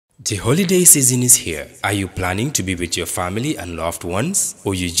The holiday season is here. Are you planning to be with your family and loved ones?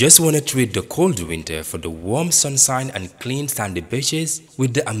 Or you just want to trade the cold winter for the warm sunshine and clean sandy beaches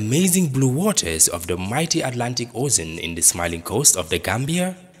with the amazing blue waters of the mighty Atlantic Ocean in the smiling coast of the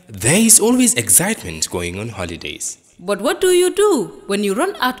Gambia? There is always excitement going on holidays. But what do you do when you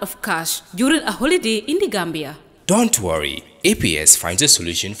run out of cash during a holiday in the Gambia? Don't worry, APS finds a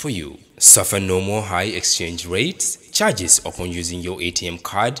solution for you. Suffer no more high exchange rates, charges upon using your ATM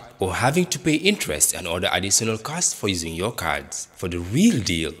card, or having to pay interest and other additional costs for using your cards. For the real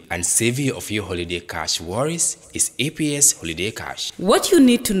deal and savior of your holiday cash worries is APS Holiday Cash. What you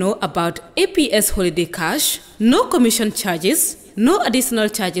need to know about APS Holiday Cash: no commission charges, no additional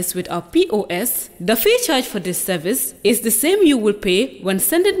charges with our POS. The fee charge for this service is the same you will pay when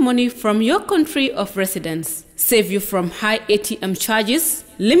sending money from your country of residence. Save you from high ATM charges,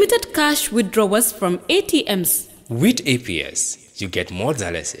 limited cash withdrawals from ATMs. With APS, you get more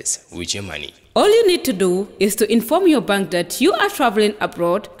dollars with your money. All you need to do is to inform your bank that you are traveling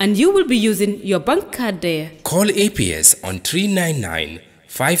abroad and you will be using your bank card there. Call APS on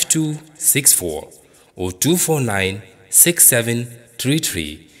 399-5264 or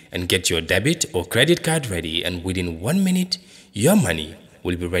 249-6733 and get your debit or credit card ready, and within 1 minute, your money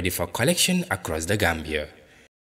will be ready for collection across the Gambia.